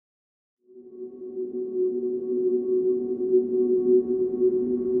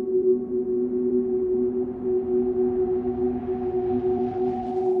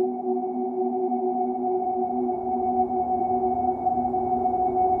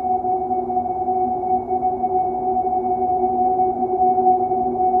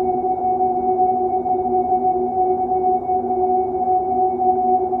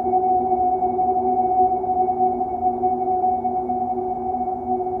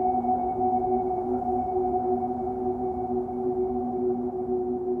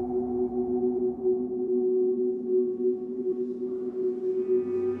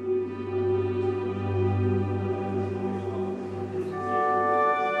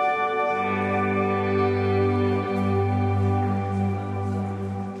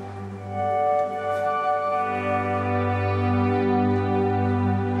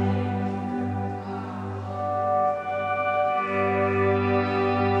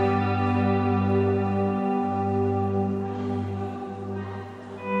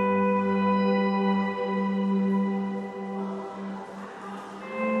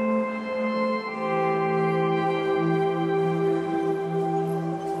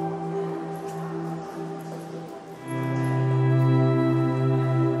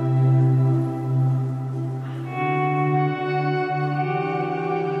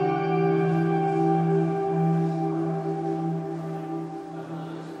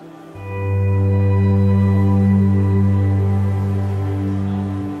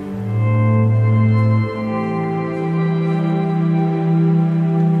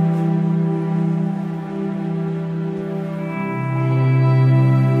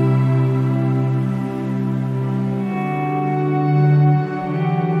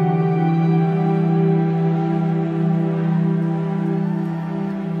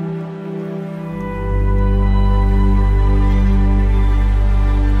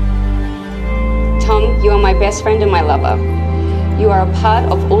Mom, you are my best friend and my lover. You are a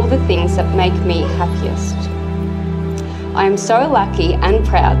part of all the things that make me happiest. I am so lucky and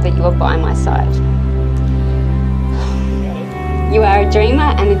proud that you are by my side. You are a dreamer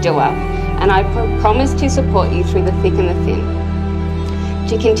and a doer, and I promise to support you through the thick and the thin.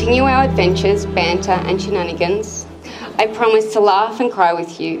 To continue our adventures, banter and shenanigans, I promise to laugh and cry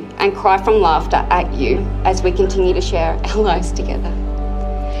with you, and cry from laughter at you as we continue to share our lives together.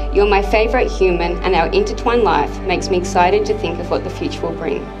 You're my favourite human, and our intertwined life makes me excited to think of what the future will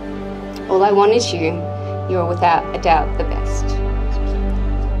bring. All I want is you. You are without a doubt the best.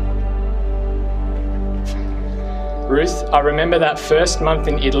 Ruth, I remember that first month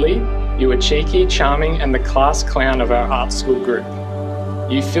in Italy. You were cheeky, charming, and the class clown of our art school group.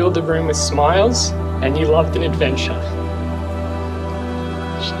 You filled the room with smiles, and you loved an adventure.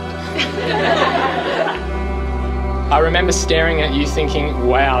 I remember staring at you thinking,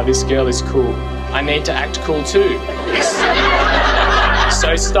 wow, this girl is cool. I need to act cool too.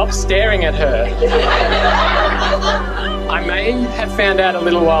 So stop staring at her. I may have found out a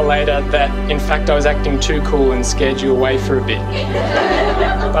little while later that, in fact, I was acting too cool and scared you away for a bit.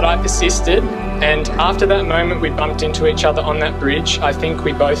 But I persisted, and after that moment we bumped into each other on that bridge, I think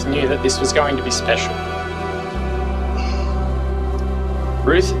we both knew that this was going to be special.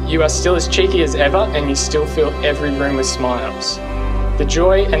 Ruth, you are still as cheeky as ever, and you still fill every room with smiles. The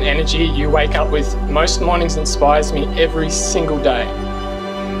joy and energy you wake up with most mornings inspires me every single day.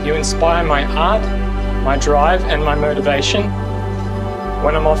 You inspire my art, my drive and my motivation.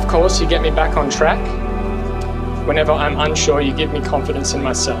 When I'm off course, you get me back on track. Whenever I'm unsure, you give me confidence in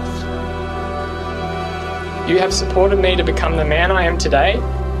myself. You have supported me to become the man I am today,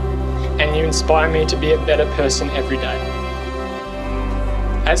 and you inspire me to be a better person every day.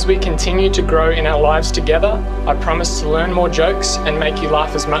 As we continue to grow in our lives together, I promise to learn more jokes and make you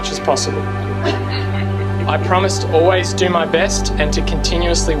laugh as much as possible. I promise to always do my best and to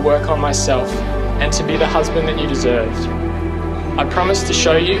continuously work on myself and to be the husband that you deserve. I promise to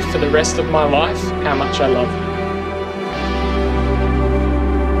show you for the rest of my life how much I love you.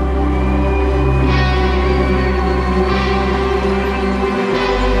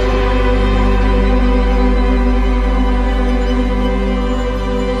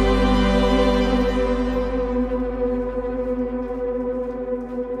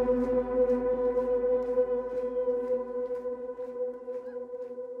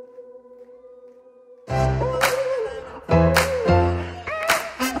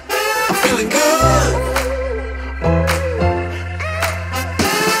 Feeling good.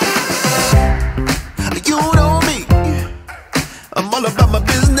 You know me, I'm all about my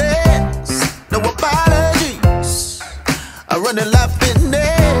business. No apologies. I run a life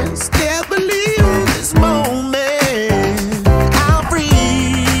fitness. Can't believe this moment. I'm free.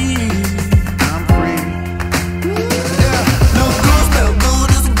 I'm free. Yeah. Look good, smell good,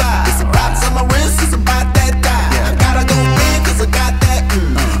 it's a vibe. It's a vibes on my wrist, it's about that die. I gotta go big 'cause I got that.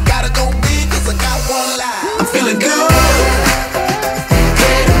 Gotta go big 'cause I got one life. I'm feeling good.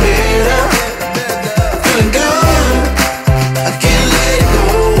 Getting better. Feeling good. I can't let it go.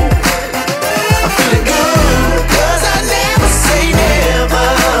 I'm feeling good 'cause I never say never.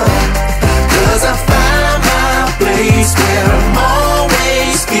 'Cause I find my place where I'm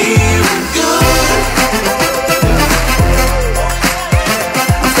always feeling good.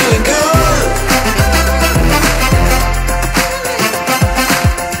 I'm feeling good.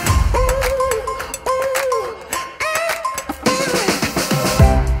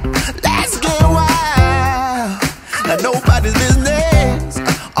 Let's get wild. Now nobody's business.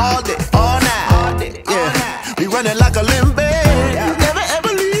 All day, all night. Yeah, we running like a